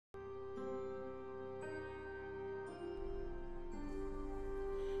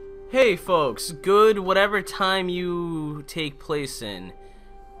Hey folks, good whatever time you take place in.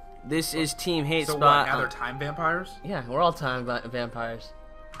 This is Team HateSpot. So what, now they're time vampires? Yeah, we're all time vampires.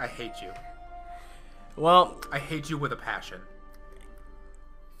 I hate you. Well, I hate you with a passion.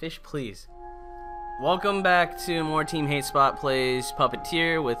 fish please. Welcome back to more Team HateSpot plays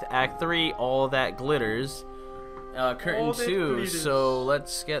Puppeteer with Act 3, All That Glitters. Curtain 2, so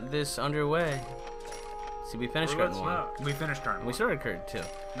let's get this underway. See, we finished Curtain 1. We finished Curtain 1. We started Curtain 2.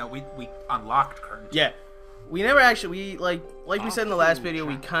 No, we unlocked Curtain 2. Yeah. We never actually, like we said in the last video,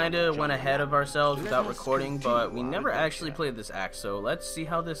 we kind of went ahead of ourselves without recording, but we never actually played this act, so let's see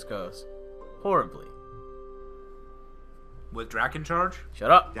how this goes. Horribly. With Drak in charge?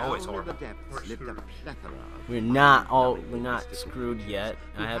 Shut up. Always horrible. We're not screwed yet.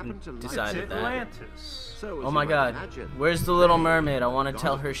 I haven't decided that. Oh my god. Where's the Little Mermaid? I want to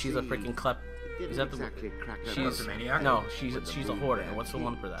tell her she's a freaking Is that the she's no, she's a hoarder. What's the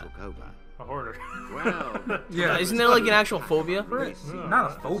one for that? A hoarder. Yeah. Isn't there like an actual phobia for it?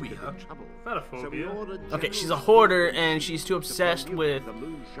 Not a phobia. Not a phobia. Okay, she's a hoarder and she's too obsessed with.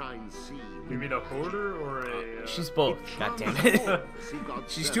 You mean a hoarder or a? She's both. God damn it.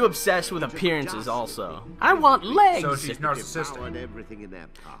 She's too obsessed with appearances also. I want legs. So she's narcissistic.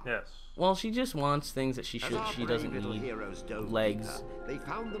 Yes. Well, she just wants things that she doesn't need. Legs. They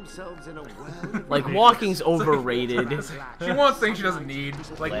found themselves in a world like walking's overrated. She wants things she doesn't need,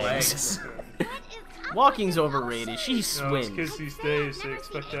 like legs. Walking's overrated. She swims. Kids these days, they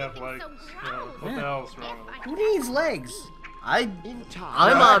expect to have legs. What the hell's wrong with them? Who needs legs? I'm And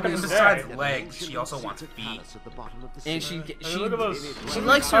obviously. besides legs, she also wants feet. And she She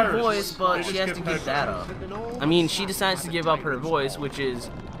likes her voice, but she has to give that up. I mean, she decides to give up her voice, which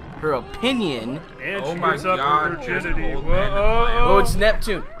is her opinion. And Oh she my gives up God, her there's virginity. an old man in my Oh, it's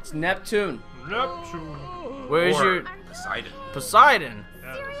Neptune. It's Neptune. Neptune. Where's Or your Poseidon? Poseidon?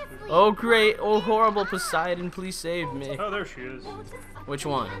 Yeah, Oh great, oh horrible Poseidon, please save me. oh, there she is. Which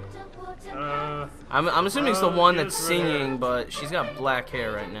one? Uh, I'm assuming it's the one that's she has red hair. singing, but she's got black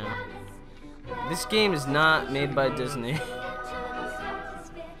hair right now. This game is not made by Disney. nice,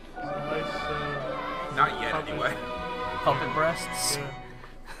 Not yet, anyway. Puppet breasts.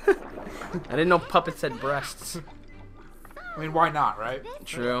 yeah. I didn't know puppets had breasts. I mean, why not, right?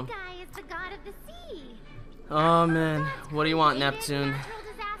 True. Guy is the god of the sea. Oh man, what do you want, Neptune?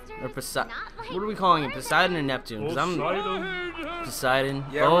 Or Poseidon? What are we calling it? Poseidon or Neptune? Because I'm Poseidon. Poseidon.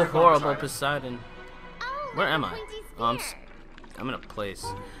 Yeah, Oh, we're calling horrible Poseidon. Where am I? Oh, I'm in a place.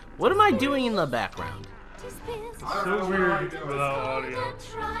 What am I doing in the background? So weird without audio.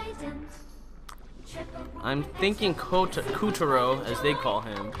 I'm thinking Kutaro, as they call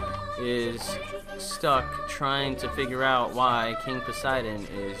him, is stuck trying to figure out why King Poseidon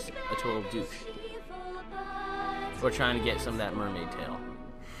is a total douche. Or trying to get some of that mermaid tail.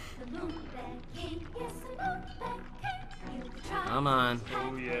 Come on.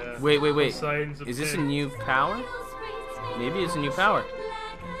 Oh yeah. Wait. Poseidon's a Is this a pig. new power? Maybe it's a new power.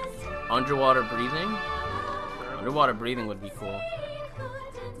 Underwater breathing? Underwater breathing would be cool.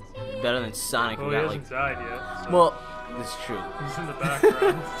 Better than Sonic, Well, who he got hasn't like. died yet. So Well, that's true. he's in the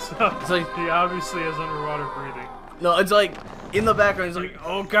background. So It's like- he obviously has underwater breathing. No, it's like in the background. He's like,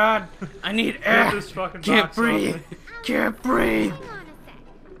 "Oh God, I need air. Get this fucking Can't box off breathe. me." Can't breathe." Hang on a sec.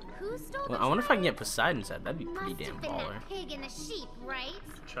 Who stole Well, I wonder if I can get Poseidon's head. That'd be pretty damn Must have been baller. that pig and the sheep, right?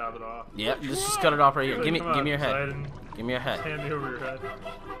 Chop it off. Yep, let's just cut it off right here. Give me Come on, your head. Poseidon. Give me your head. Hand me over your head.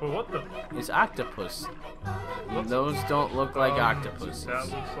 Well, what the? It's octopus. Those don't look like octopuses. That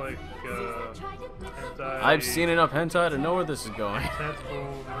looks like hentai. I've seen enough hentai to know where this is going.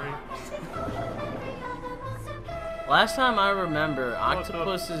 Tentacle rape. Last time I remember,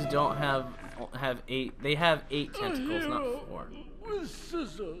 octopuses don't have 8. They have 8 tentacles, not 4.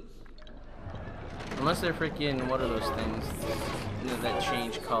 Unless they're freaking, what are those things? You know, that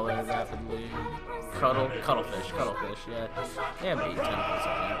change color rapidly. Cuttlefish, yeah. They have 8 tentacles,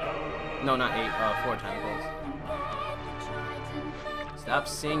 I think. No, not 8, 4 tentacles. Stop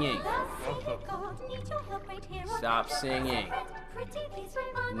singing. Stop singing.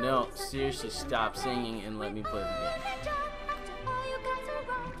 No, seriously, stop singing and let me play the game.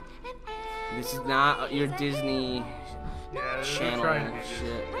 This is not your Disney Yeah, they're Channel trying to be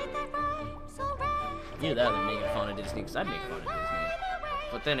shit. Either that or they're making fun of Disney, because I'd make fun of Disney.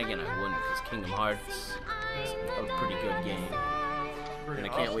 But then again, I wouldn't, because Kingdom Hearts is a pretty good game. And I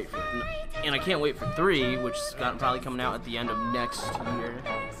can't wait for 3, which is probably coming out at the end of next year.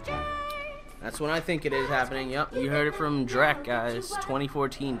 That's when I think it is happening. Yep, you heard it from Drak, guys.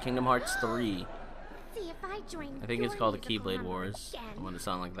 2014 Kingdom Hearts 3. See if I join I think it's called the your Keyblade Love Wars. again. I want to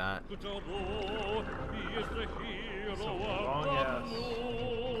sound like that. Long ass.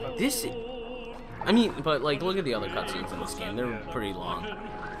 This, I mean, but like, look at the other cutscenes in this game. They're pretty long.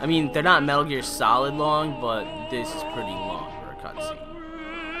 I mean, they're not Metal Gear Solid long, but this is pretty long for a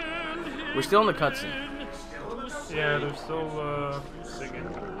cutscene. We're still in the cutscene. Yeah, they're still singing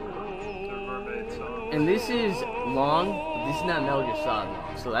their mermaid song. And this is long, but this is not Metal Gear Solid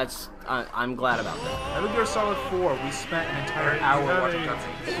long, so that's, I'm glad about that. Metal Gear Solid 4, we spent an entire hour watching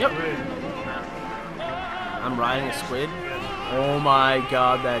cutscenes. Yep. I'm riding a squid. Oh my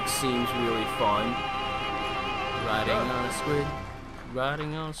god, that seems really fun. Riding on a squid.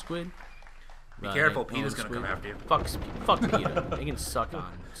 Riding on a squid. Be careful, Peter's gonna come after you. Fuck Peter. They can suck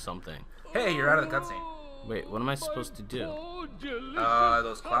on something. Hey, you're out of the cutscene. Wait, what am I supposed to do?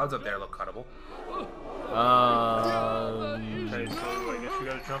 Those clouds up there look cuttable. Okay, so I guess you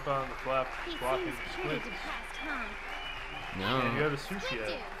gotta jump on the flap, He blocking seems the pretty squid. depressed, huh? And you No. have a sushi Squid head.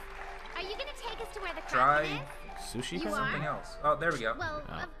 dude, are you gonna take us to where the Try kraken is? Sushi? You something are? else. Oh, there we go. Well,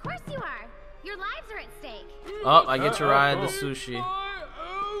 Oh. of course you are. Your lives are at stake. Oh, I get to ride the cool. sushi.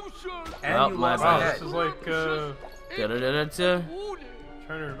 And Oh, you my lost Wow, a bad. this head. is like Da-da-da-da-da. trying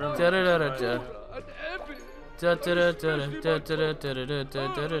to remember. Da-da-da-da-da.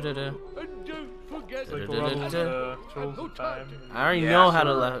 Da-da-da-da-da-da-da-da-da-da-da-da-da. It's like the level in Trolls of Time. I already Yeah, know how to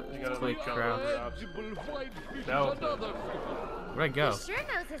You gotta click like jump crouch. over the obstacle. Now, Where'd I go? He sure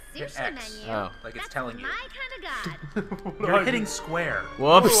knows his Hit sushi X. menu. Oh. Like it's That's telling you. my kind of god. what do I You're do? hitting square.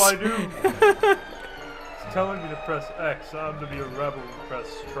 Whoops. What do I do? It's telling me to press X. I'm to be a rebel. Press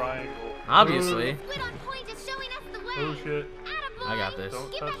triangle. Obviously. Squid on point is showing us the way. Oh shit! Attaboy. I got this.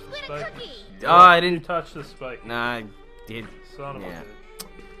 Don't Give touch that the squid a spike. cookie. Oh, I You didn't. touch the spike. Nah, I did. Son of a Yeah. bitch.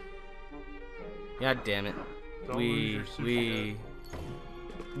 God damn it. Don't lose your sushi head. Or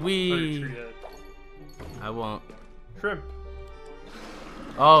your We. tree head. I won't. Shrimp.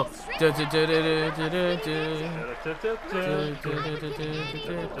 Oh.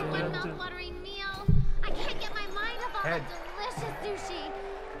 Mouth-watering meal. I can't get my mind off all Head. that delicious sushi.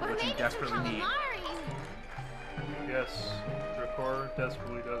 Or Which you maybe desperately some need. calamari. Yes, Drakor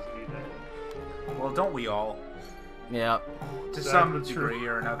desperately does need that. Well, don't we all? Yeah. To Sad some but true. degree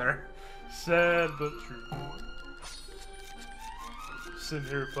or another. Sad but true. Sitting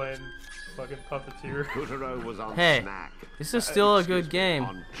here playing fucking Puppeteer. Kutaro was on Hey, snack. this is still a Excuse good me, game.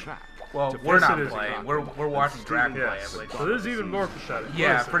 On track. Well, To we're face not it is playing. not. We're watching Drak play Yes, it. Which, so this is even more pathetic.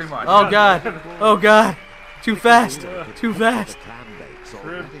 yeah, Listen. pretty much. Oh god. Oh god. Too fast. Too The fast. clam bakes Shrimp.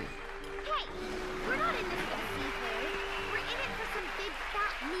 already. Hey, we're not in this for the seafood. We're in it for some big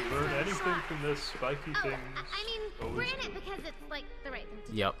fat meat. Learn anything from this spiky Oh, things. I mean, always we're in good. it because it's like the right thing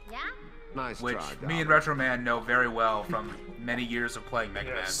to Yep. do. Yeah? Nice Which try, me darling. and Retro Man know very well from many years of playing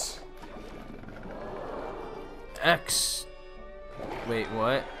Mega Yes. X. Wait,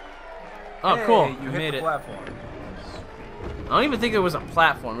 what? Oh, Man. cool. Hey, you I hit made the it. platform. I don't even think it was a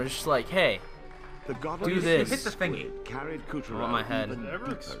platform. It's just like, hey, The god Do of this. the Hit the thingy. squid carried Kutaro I want my head. even Never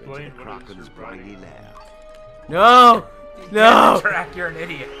deeper explain into the what it is Kraken's you're briny writing. lair. no, no. Drak, you're an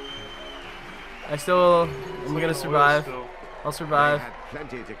idiot. I still, I'm gonna Oil survive. spill. I'll They survive. had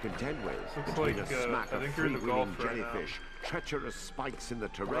plenty to contend with. Looks Between like, a smack I of think you're in the freewheeling Gulf right now. jellyfish, treacherous spikes in the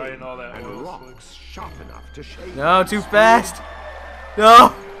terrain, Riding all that and oil rocks slick. sharp enough to shake. No, too fast.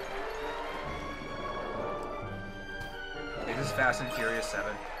 No. This is Fast and Furious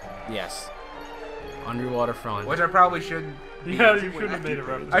 7. Yes. Underwater front. Which I probably shouldn't. Yeah, you should have made a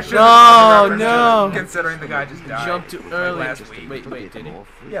reference. I should No, have made a reference to no. it, considering the guy just died. Jumped too like early. last week. Wait, did he?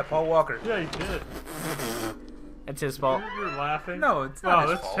 Yeah, Paul Walker. Yeah, you did. That's his fault. You're laughing. No, it's not Wow,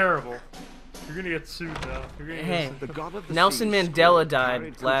 his that's fault. terrible. You're gonna get sued now. You're gonna Hey. get The god of the Nelson sea Mandela squid died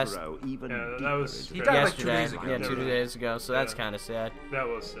carried last- Kutaro even Yeah, that deeper was- into He the died like 2 Yesterday. days ago. Yeah, 2 days ago. So that's Yeah. kind of sad. That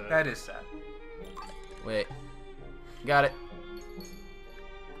was sad. That is sad. Wait. Got it.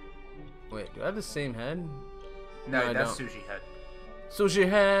 Wait, do I have the same head? No, No, I that's don't. Sushi Head. Sushi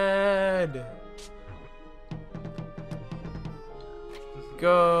head.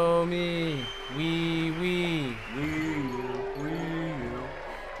 Go me. Wee.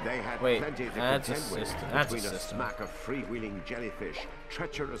 They had Wait, plenty to that's a contend with system. That's a between system. smack of freewheeling jellyfish,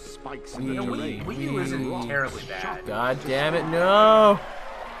 treacherous spikes in Wee, the Wii, terrain. Wii U isn't Wee. terribly bad. God damn it, no.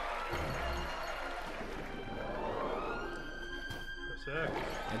 Press X.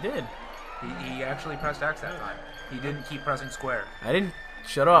 I did. He actually pressed X that time. He didn't keep pressing square. I didn't.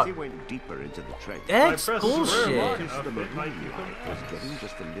 Shut As up. he went deeper into the trench, That's I pressed square bullshit. one. noticed the It might marine be life was getting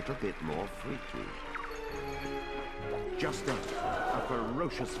just a little bit more freaky. Just then, a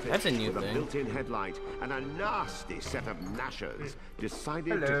ferocious fish That's a new with thing. a built-in headlight and a nasty set of gnashers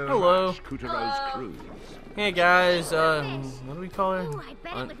decided Hello. to Hello. crash Kutero's cruise. Hey guys, what do we call her? Ooh, I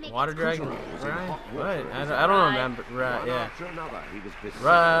bet it would make Water it dragon? Kuturo Right? hot What? water I don't remember. Right? One Yeah. after another, he was beset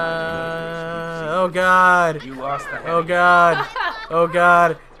Right. by Oh God. You lost the head. Oh God. Oh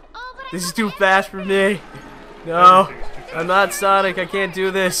God. Oh, but I This is thought too they fast for me. No. I'm not Sonic. I can't do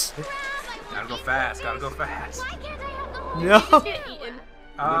this. Gotta go fast. Gotta go fast. Why can't I have the whole No. Just get eaten.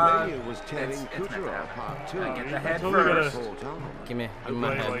 Rebellion was tearing it's meant to Kuturo happen. apart too. Gotta get the head Totally gotta- first. Fought on. Give me I my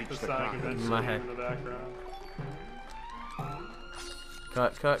play head. like the Sonic Adventure My game head. in the background.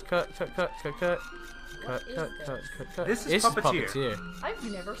 Cut. This is This Puppeteer. Puppeteer.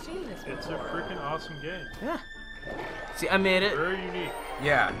 I've never seen this It's a before. freaking awesome game. Yeah. See, I made it. Very unique.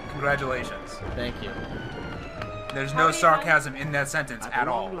 Yeah, congratulations. Thank you. There's How no many sarcasm in that sentence at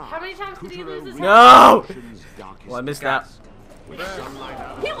all. How many times did he lose his head? No. Well, I missed that. He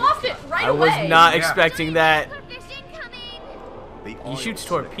lost it right I away. was not Yeah. expecting that. fish incoming. He shoots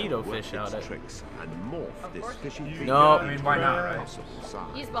torpedo fish out at- tricks and morph this course. fishy You thing No. gotta I mean, why not, try- right? possible size.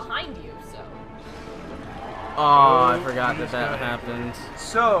 He's behind you, so. Oh, I forgot that happened.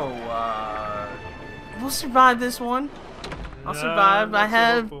 So, We'll survive this one. I'll survive. I that's so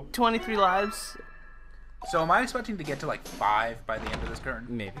have hopeful. 23 lives. so am I expecting to get to like 5 by the end of this turn?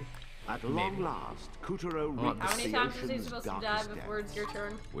 Maybe. At long last, Kuturo Well, reached How many the times is he ocean's supposed to die darkest before it's your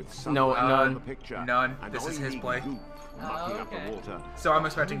turn? with some No, out none. of the picture, None. and This is his oily play. goop mucking up okay. the water. So I'm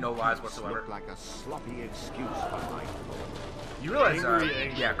expecting no lives whatsoever. Looked like a sloppy excuse for life. You realize,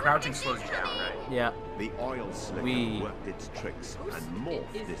 Angry. yeah, crouching slows you down, right? Yeah. The oil slicker We- worked its tricks and Is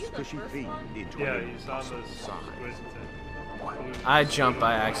morphed he this the fishy first fiend one? into Yeah, an he's on impossible this size. squid thing. I jumped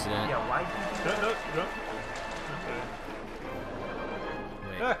by accident. Yeah, why? No. Okay.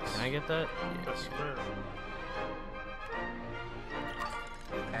 Wait, X. can I get that? That's square.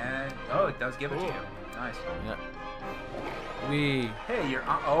 And oh, it does give it to you. Nice. Yeah. We. Hey, you're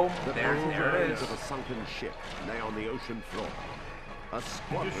oh, The there bold it rays is. of a sunken ship lay on the ocean floor. A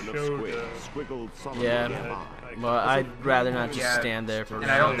squadron of showed, squid squiggled solemnly Yeah. nearby. Well, I'd rather not just Yeah. stand there for. And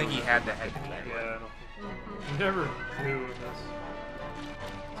I don't think he had the head. Yeah, I don't. Never knew this.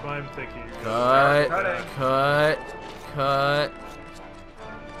 That's why I'm thinking. Cut. Cutting. Cut.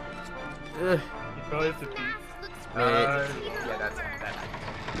 Ugh. You probably have to beat. Mask looks Wait. Yeah, that's that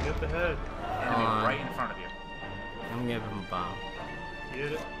Get the head. enemy on. right in front of you. I'm gonna give him a bomb.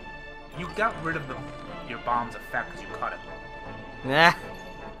 Get it. You got rid of your bomb's effect because you cut it. Nah.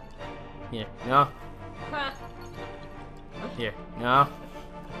 Here. No. Huh. Here. No.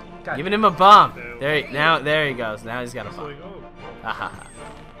 God, Giving him a bomb. There he goes. Now he's got a It's bomb. like, oh. Ahaha.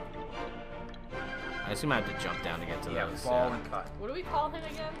 I assume I have to jump down to get to yeah, those. fall and cut. What do we call him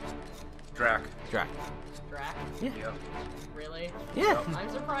again? Drak. Drak. Drak? Yep. Really? Yeah. I'm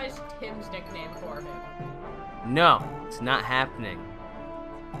surprised Tim's nickname for him. No, it's not happening.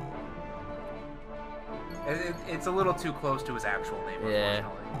 It's a little too close to his actual name, Yeah.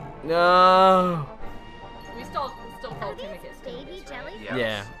 unfortunately. No. We still call Are these TeamHateSpot. baby right? jellyfish? Yeah.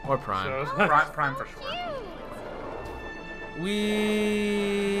 Yeah, or Prime. So, Prime for sure. Cute.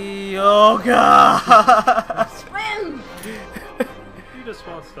 We. Oh God. Swim! he just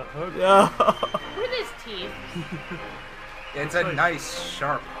wants to hug. No. With his teeth. It's a nice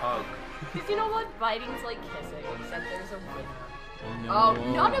sharp hug. Because you know what? Biting's like kissing, except there's a winner. No. Oh,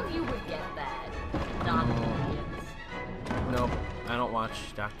 none of you would get that. Not the audience. Nope. I don't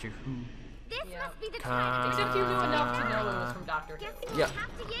watch Doctor Who. This Yeah. must be the Come. track. Except you knew enough to know it was from Doctor Who. Guessing Yeah. we'll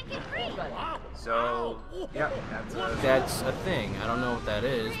have to yank it free. But So, yeah, That's a thing. I don't know what that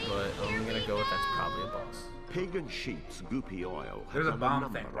is, but I'm gonna go with that's probably a boss. Pig and sheep's goopy oil There's had a done bomb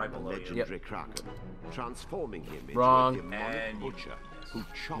number thing on right the below you. legendary Kraken, transforming him into Wrong. a demonic And you- butcher who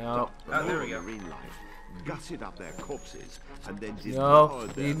chopped No. up the Oh, there we go. marine life, gutted up their corpses, and then No. devoured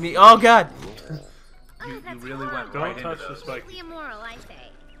them. Leave me. Oh God. You That's really went horrible. right Don't touch into the those. spike. Completely immoral, I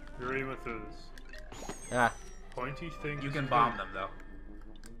say. You're aiming through this. Ah. Pointy thing. You is can big. bomb them though.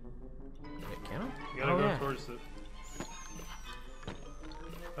 Wait, can I? You gotta Oh, go yeah. towards it.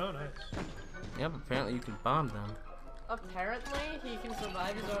 Oh, nice. Yep. Apparently you can bomb them. apparently he can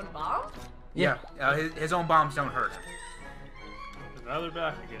survive his own bomb? Yeah. His own bombs don't hurt. And now they're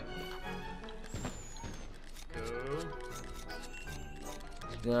back again. Go.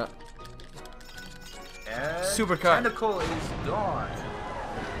 Yeah. And Super cut. Tentacle is gone.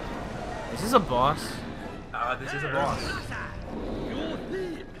 Is this a boss? This is a boss.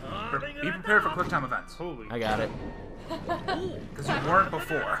 Be prepared for quick time events. Holy. I got it. Because you weren't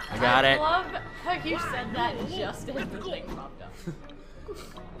before. I got I it. love how you said that just as the thing popped up.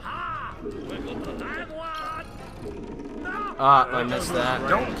 Ah, I missed that.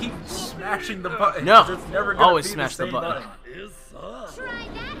 Don't keep smashing the button. No. It's never gonna Always be smash the the same button. Try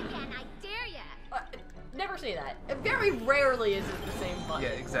that again, I dare ya. Never say that. Very rarely is it the same button. Yeah,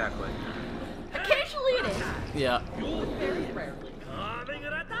 exactly. Occasionally it is. Yeah. Very rarely.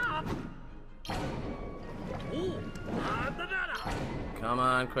 Come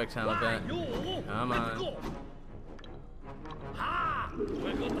on, quick time event. Come on.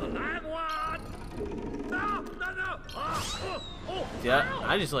 Yeah,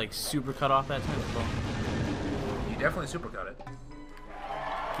 I just like super cut off that time. You definitely supercut it.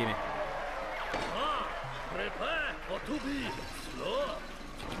 Give me.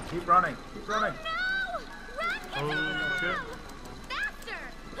 Keep running. Keep running. No! Run, Oh, shit. faster!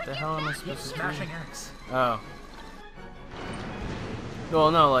 What the hell am I supposed to do? Smashing X. Oh.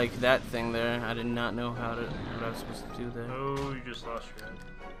 Well, no, like that thing there. I did not know what I was supposed to do there. Oh, you just lost your head.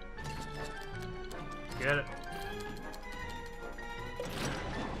 Get it.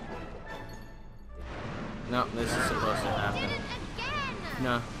 No, this is supposed to happen. Did it again!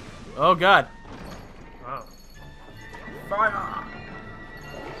 No. Oh God. Wow. Fire!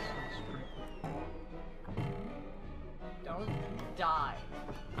 Don't die.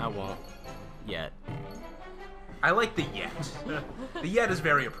 I won't. Yet. I like the yet. The yet is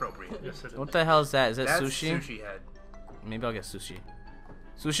very appropriate. Yes, it is. What the hell is that? Is that That's sushi? sushi head. Maybe I'll get sushi.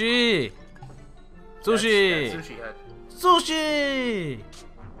 Sushi! Sushi! That's sushi head. Sushi!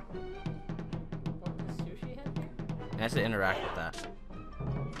 What does sushi head do? I have to interact with that.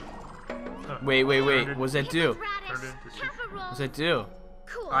 Huh. Wait. Turned What's that do? Turned into sushi. Casserole. What's that do?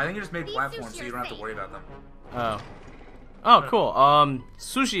 Cool. I think you just made These platforms sushi so you are don't have to safe. worry about them. Oh. Oh, cool.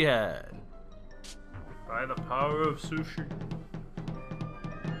 Sushi head. By the power of sushi.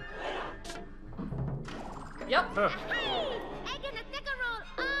 Yep. Huh. Hey! Egg and a thicker roll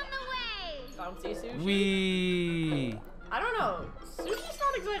on the way! Bouncy sushi. Wee. I don't know. Sushi's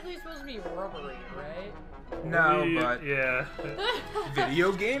not exactly supposed to be rubbery, right? No, We- but yeah.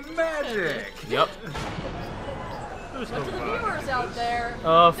 video game magic. Yep. There's But no to the fun. viewers out there,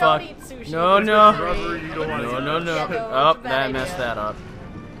 Oh, don't fuck. eat sushi. No, It's no. Rubber, you don't want No, to no, no. Yeah, no, Oh, it's a bad that messed idea. that up.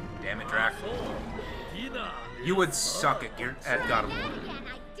 Damn it, Drak. You would suck at God of War. Again,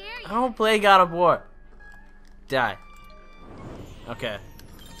 I dare I you! don't play God of War. Die. Okay.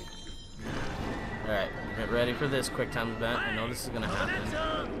 Alright, get ready for this quick time event. I know this is gonna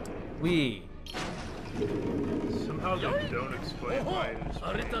happen. Wee. Somehow they don't explain why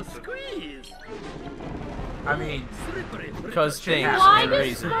it's squeeze. I mean, Because things Why and does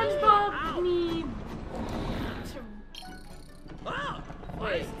reason. SpongeBob need to...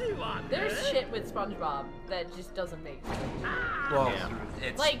 Wait, there's shit with SpongeBob that just doesn't make sense. well, Yeah.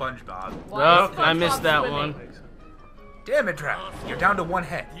 it's Like- SpongeBob. Why Oh, is I missed SpongeBob that swimming? one. Damn it, Drak. You're down to one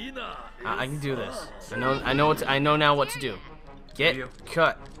head. I can do this. I know now what to do. Get Do you?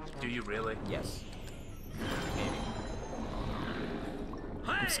 cut. Do you really? Yes. Maybe.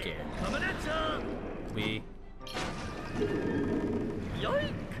 I'm scared. We.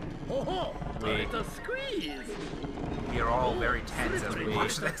 We. We are all very tense as we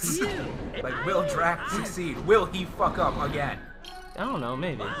watch this. Like, will Drak succeed? Will he fuck up again? I don't know.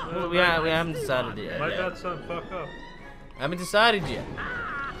 Maybe. We haven't decided it My yet. bad son, fuck up. Haven't decided yet.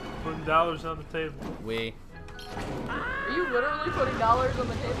 Putting dollars on the table. We. Are you literally putting dollars on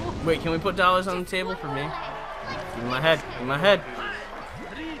the table? Wait. Can we put dollars on the table for me? Give me my head. Give me my head.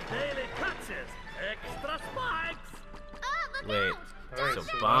 Oh, look Wait. out! Alright, So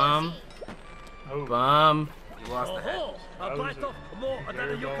so bomb. Oh, Bomb. You lost the head. that was a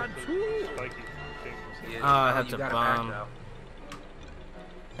very well spiky thing. Yeah, Oh, I have you to got it bomb. back,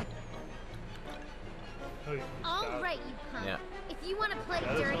 Oh, you can All stop. right, you punk. Yeah. If you want to play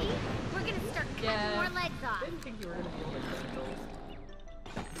That is dirty, all. we're gonna start cutting Yeah. more legs I off. didn't think you were gonna be able to handle.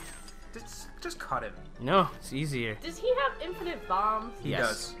 though. Just cut him. No, it's easier. Does he have infinite bombs? He Yes.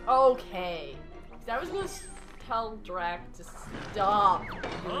 does. Okay. 'Cause I was gonna tell Drak to stop doing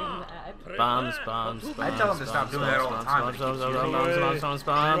that. Bombs. Bombs. Bombs. I tell him to stop bombs, doing that all the bombs, time, Bombs. but he Bombs. keeps Bombs. running Bombs. away. Bombs.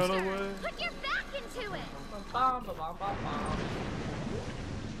 Bombs. Run away. Put your back into it. Bum, bum, bum, bum, bum.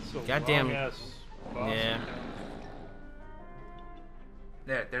 It's a Goddamn. long-ass boss. Yeah.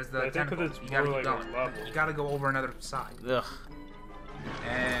 There, there's I the think tentacle. it's You gotta more keep like a going. level. You gotta go over another side. Ugh.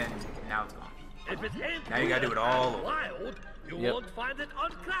 And now it's gone. Now you gotta do it all over. You Yep. won't find it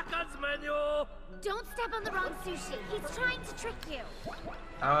on Kraken's menu. Don't step on the wrong sushi. He's trying to trick you.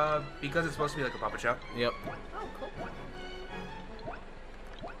 Because it's supposed to be like a puppet show. Yep. Oh, cool.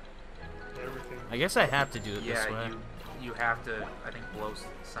 Everything. I guess I have to do it Yeah, this way. you have to, I think, blow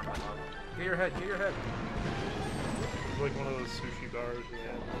something up. Get your head, get your head. It's like one of those sushi bars we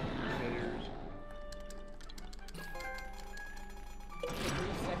had. players.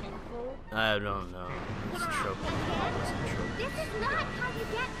 3-second rule? I don't know. It's a trope. It's a trope. This is not how you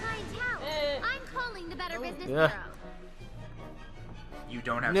get clientele. I'm calling the Better Business Yeah. Bureau. You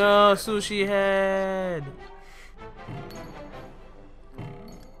don't have No, sushi. sushi head.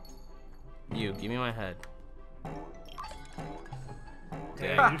 You, give me my head.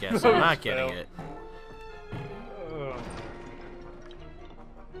 Yeah, I guess I'm not getting it.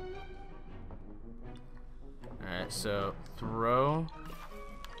 Alright, so throw.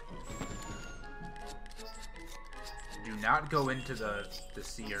 Do not go into the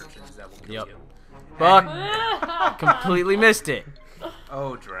sea urchins that will kill Yep. you. Fuck! Completely missed it.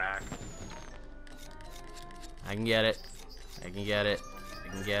 Oh, Drak. I can get it. I can get it. I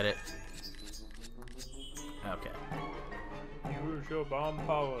can get it. Okay. Use your bomb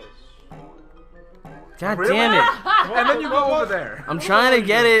powers. God Really? damn it! And then you go over there. I'm trying to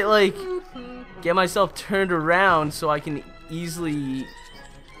get it, like, get myself turned around so I can easily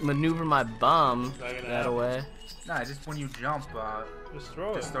maneuver my bomb Not gonna that happen. way. Nah, just when you jump, Just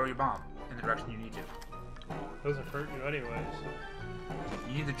throw it. just throw your bomb in the direction you need to. Doesn't hurt you anyways.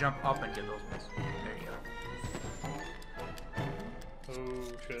 You need to jump up and get those ones. There you go. Oh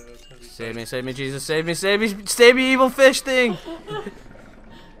shit, that's gonna be Save me, Jesus, save me, save me, evil fish thing!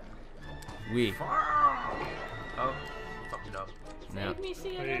 We. Oh, fucked it up. Yeah. Make me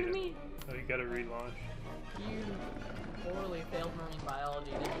see an Wait. enemy. Oh, you gotta relaunch. You poorly failed marine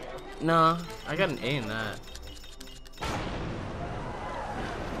biology, didn't you? No, I got an A in that.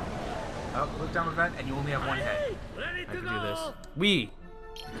 Oh, look down the vent, and you only have one head. Ready I to can go. do this. We.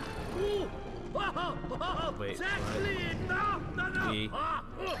 Ooh. Whoa, whoa. Wait, Exactly. No, no, no. We. Ah,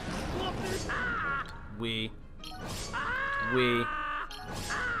 oh, ah, We. ah, We.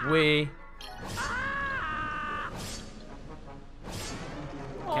 ah, We. ah.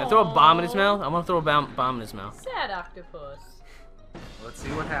 Can I throw a bomb in his mouth? I want to throw a bomb in his mouth. Sad octopus. Let's see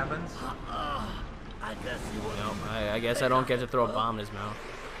what happens. I guess you will. No, I guess I don't get to throw a bomb in his mouth.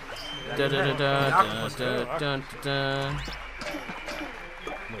 Yeah, you have an octopus head.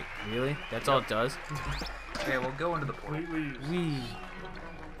 Wait, really? That's all it does? Okay, we'll go into the port. Completely. We.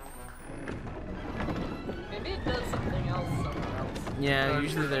 Maybe it does something else somewhere else. Yeah,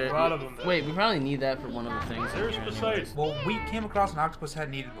 usually There's they're. a lot of them there. Wait, we probably need that for one of the things. There's in here Poseidon. anyways. Well, we came across an octopus head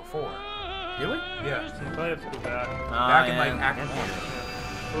needed before. Did we? Yeah. So you probably have to go back. Back in, like, yeah. Act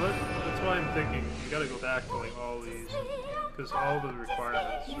Yeah. Well, that's why I'm thinking you gotta go back to like all these, because all the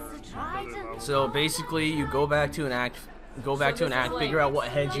requirements are other levels. So basically, you go back to an act, figure out what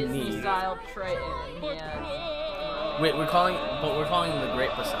heads you Disney need. style Triton, and he has. Wait, we're calling him the Great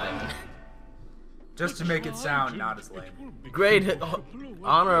Poseidon. Just to make it sound not as lame. Great,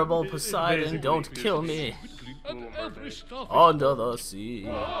 honorable Poseidon, don't kill me under the sea. You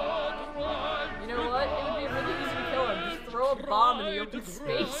know what? It would be really easy to kill him. Just throw a bomb in the open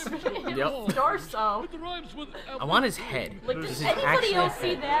space. Yep. Torso. I want his head. Like, This does is anybody actually a else see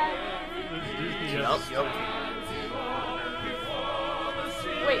head. that?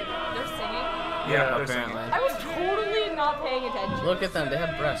 Wait, they're singing? Yeah, they're Apparently. singing. I was totally not paying attention. Look at them. They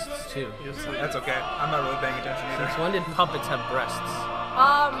have breasts too. That's okay. I'm not really paying attention Since either. when did puppets have breasts?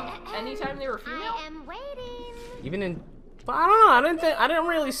 Anytime they were female? I am waiting. Even in, but I don't know. I didn't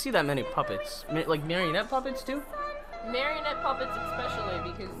really see that many puppets. Like marionette puppets too. Marionette puppets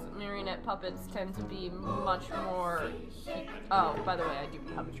especially, because marionette puppets tend to be much more... Oh, by the way, I do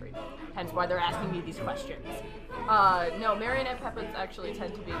puppetry. Hence why they're asking me these questions. No, marionette puppets actually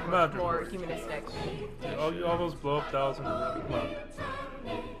tend to be much more humanistic. All those blow up dolls in the room. Come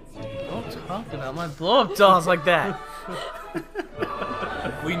on. Don't talk about my blow-up dolls like that.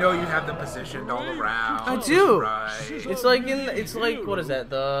 We know you have them positioned all around. I do. Right. It's like what is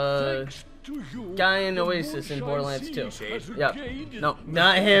that? The guy in Oasis in Borderlands 2. Shade. Yep. No,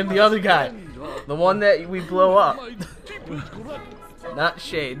 not him. The other guy. The one that we blow up. Not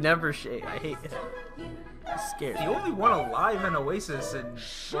Shade. Never Shade. I hate him. He's scared. The only one alive in Oasis in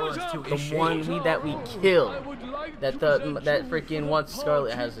Borderlands 2 The is Shade. one that we killed. That freaking once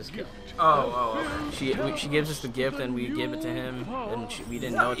Scarlet has us kill. Oh, okay. She gives us the gift and we give it to him and we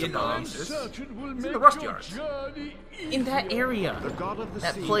didn't know it's a In bomb. Oasis. It's in the Rust Yards. In that area. The god of the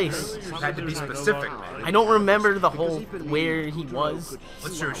That sea place. You had to be specific, man. I don't remember the whole where he was.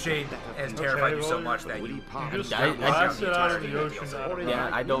 What's true? Shade has terrified you so much that you Just I- blast I- it out of the ocean. Out of Yeah,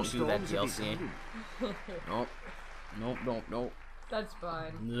 I don't do that DLC. Nope. That's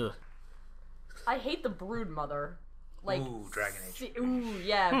fine. Ugh. I hate the brood mother. Like, Ooh, Dragon Age. Ooh,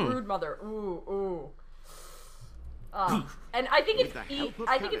 yeah, brood mother. Ooh. And I think With the help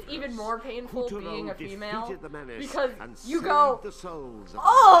of it's even more painful Puppeteer being a female defeated the menace because and you saved go, the souls of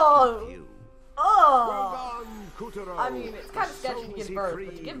 "Oh! the few. oh. Well done, Puppeteer. I mean, it's kind of The sketchy to souls give he birth, freed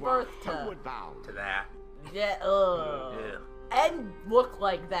but to give were birth to, homeward bound. To that. yeah, Yeah. and look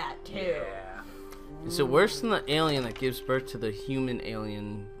like that too. Yeah. Is it worse than the alien that gives birth to the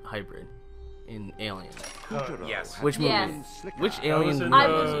human-alien hybrid in Alien? Puppeteer Yes. Which movie? Yes. Slicker. Which was alien? in I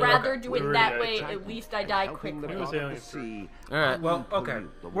the- would rather do it Blue that Ray way. Giant At least I die helping the quickly. was god of Alien the free. sea. Alright. Well, okay.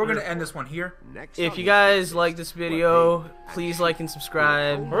 We're gonna end this one here. Next If on you the guys Six, like this we're video, big please and like and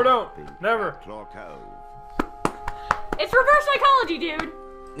subscribe. Or don't. Never. Claw Cove. It's reverse psychology, dude.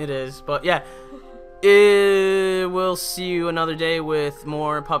 It is, but yeah. We'll see you another day with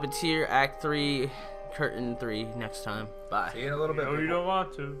more Puppeteer Act 3, Curtain 3 next time. Bye. See you in a little bit. No, you don't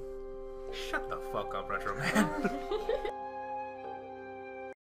want to. Shut the fuck up, Retro Man.